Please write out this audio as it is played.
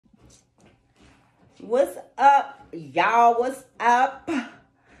What's up, y'all? What's up?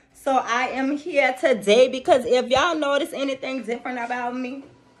 So I am here today because if y'all notice anything different about me,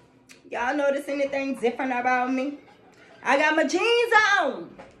 I got my jeans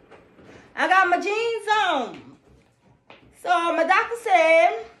on. So my doctor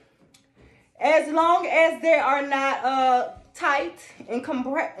said, as long as they are not tight and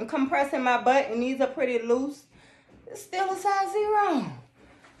compressing my butt and these are pretty loose, it's still a size 0.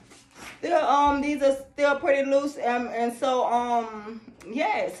 These are still pretty loose, and so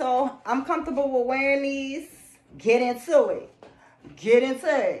yeah, so I'm comfortable with wearing these. Get into it.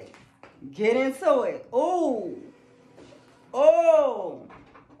 Ooh. Oh.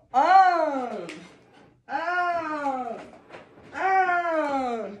 Um. Um.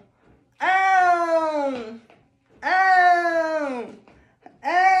 Um. Um.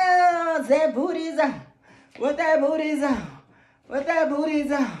 That booty's on. What that booty's on.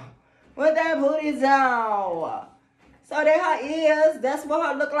 So there her is. That's what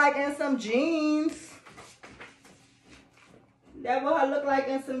her look like in some jeans.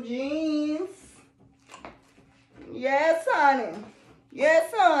 Yes, honey.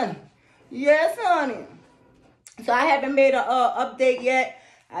 So I haven't made a update yet.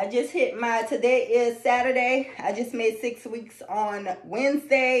 I just hit today is Saturday. I just made 6 weeks on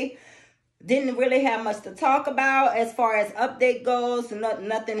Wednesday. Didn't really have much to talk about as far as update goes.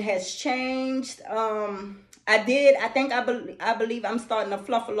 Nothing has changed. I believe I'm starting to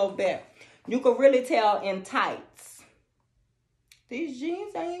fluff a little bit. You could really tell in tights. These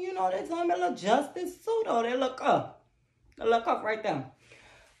jeans, they're telling me a little justice suit. Oh, they look up. Right there.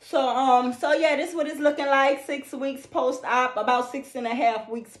 So yeah, this is what it's looking like. 6 weeks post-op, about 6.5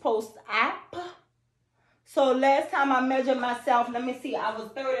 weeks post-op. So last time I measured myself, let me see, I was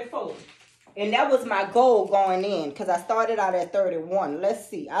 34. And that was my goal going in because I started out at 31. Let's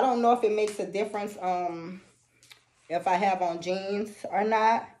see. I don't know if it makes a difference if I have on jeans or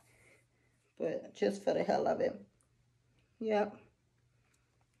not. But just for the hell of it. Yep.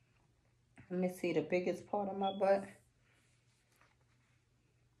 Let me see the biggest part of my butt.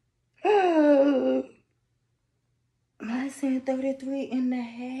 I said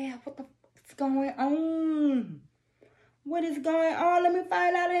 33.5. What the fuck's going on? What is going on? Let me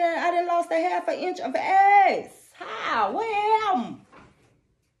find out. I done lost a half an inch of ass. How? Where am?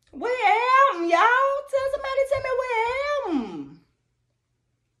 Y'all? Tell me where am.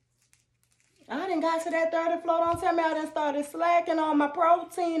 I done got to that 30 floor. Don't tell me I done started slacking on my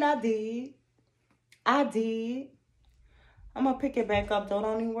protein. I did. I'm going to pick it back up, though.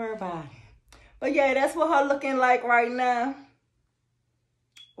 Don't even worry about it. But, yeah, that's what her looking like right now.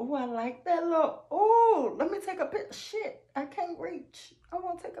 Oh, I like that look. Oh, let me take a picture. Shit, I can't reach. I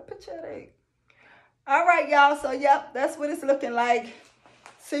want to take a picture of that. All right, y'all. So, yep, that's what it's looking like.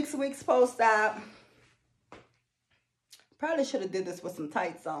 6 weeks post-op. Probably should have did this with some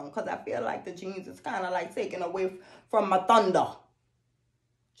tights on because I feel like the jeans is kind of like taking away from my thunder.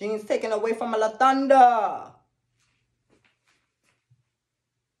 Jeans taking away from my thunder.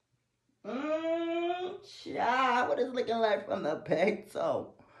 Child, what is looking like from the peg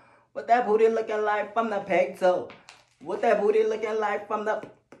toe? What that booty looking like from the peg toe? What that booty looking like from the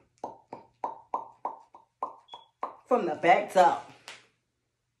back toe?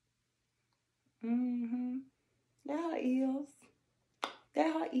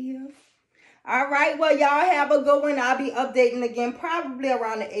 There her is. All right, well, y'all have a good one. I'll be updating again probably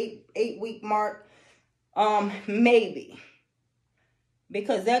around the 8-week mark. Maybe.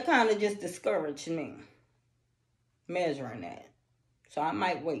 Because that kind of just discouraged me. Measuring that. So I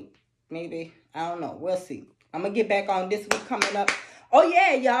might wait. Maybe. I don't know. We'll see. I'm going to get back on this week coming up. Oh,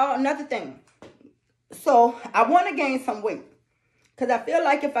 yeah, y'all. Another thing. So I want to gain some weight. Because I feel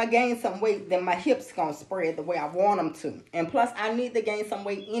like if I gain some weight, then my hips going to spread the way I want them to. And plus, I need to gain some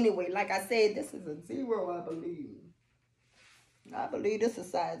weight anyway. Like I said, this is a 0, I believe. I believe this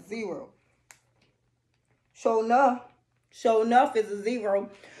is size 0. Sure enough is a 0.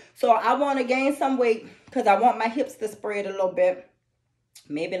 So I want to gain some weight because I want my hips to spread a little bit.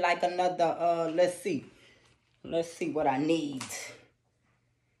 Maybe like another, let's see what I need.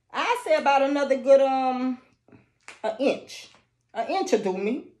 I say about another good, an inch. An inch will do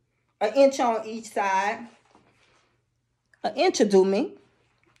me. An inch on each side. An inch will do me.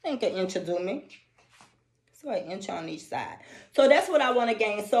 I think an inch will do me. So an inch on each side. So that's what I want to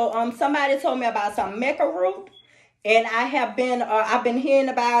gain. So somebody told me about some mecha root. And I have been, I've been hearing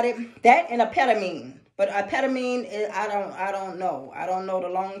about it. That and a petamine. But a petamine, I don't know. I don't know the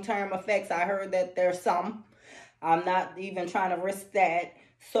long-term effects. I heard that there's some. I'm not even trying to risk that.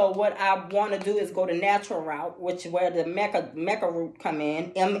 So what I want to do is go the natural route, which is where the mecha root come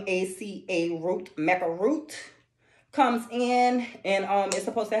in. M-A-C-A root, mecha root comes in, and it's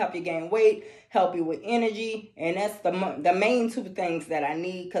supposed to help you gain weight, help you with energy, and that's the main two things that I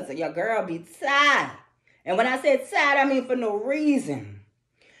need, because your girl be sad. And when I say sad, I mean for no reason.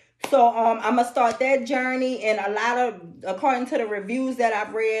 So I'm gonna start that journey, and according to the reviews that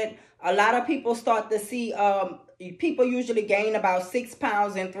I've read, a lot of people start to see people usually gain about 6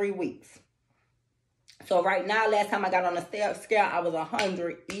 pounds in 3 weeks. So right now, last time I got on the scale, I was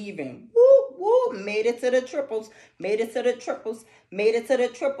 100 even. Woo, woo, made it to the triples, made it to the triples, made it to the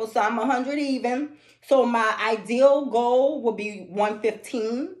triples. So I'm 100 even. So my ideal goal would be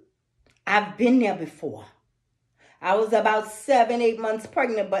 115. I've been there before. I was about 7-8 months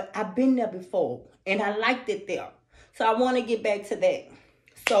pregnant, but I've been there before, and I liked it there. So I want to get back to that.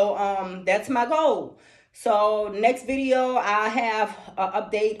 So that's my goal. So next video, I'll have an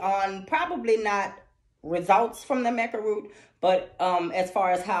update on probably not results from the mecha root, but as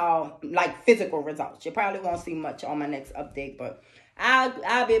far as how, like, physical results. You probably won't see much on my next update, but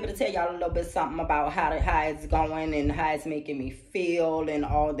I'll be able to tell y'all a little bit something about how it's going and how it's making me feel and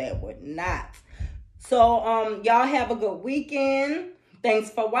all that whatnot. So y'all have a good weekend.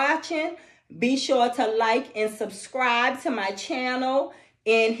 Thanks for watching. Be sure to like and subscribe to my channel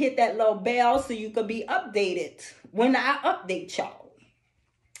and hit that little bell so you can be updated when I update y'all.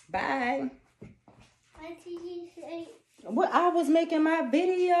 Bye. What did you say? Well, I was making my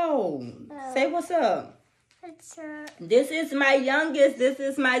video. Oh. Say what's up. What's up? This is my youngest. This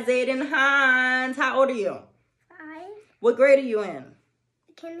is my Zayden Hans. How old are you? 5. What grade are you in?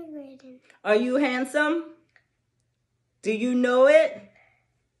 Kindergarten. Are you handsome? Do you know it?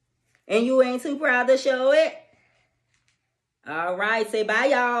 And you ain't too proud to show it? All right. Say bye,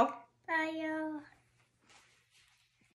 y'all. Bye, y'all.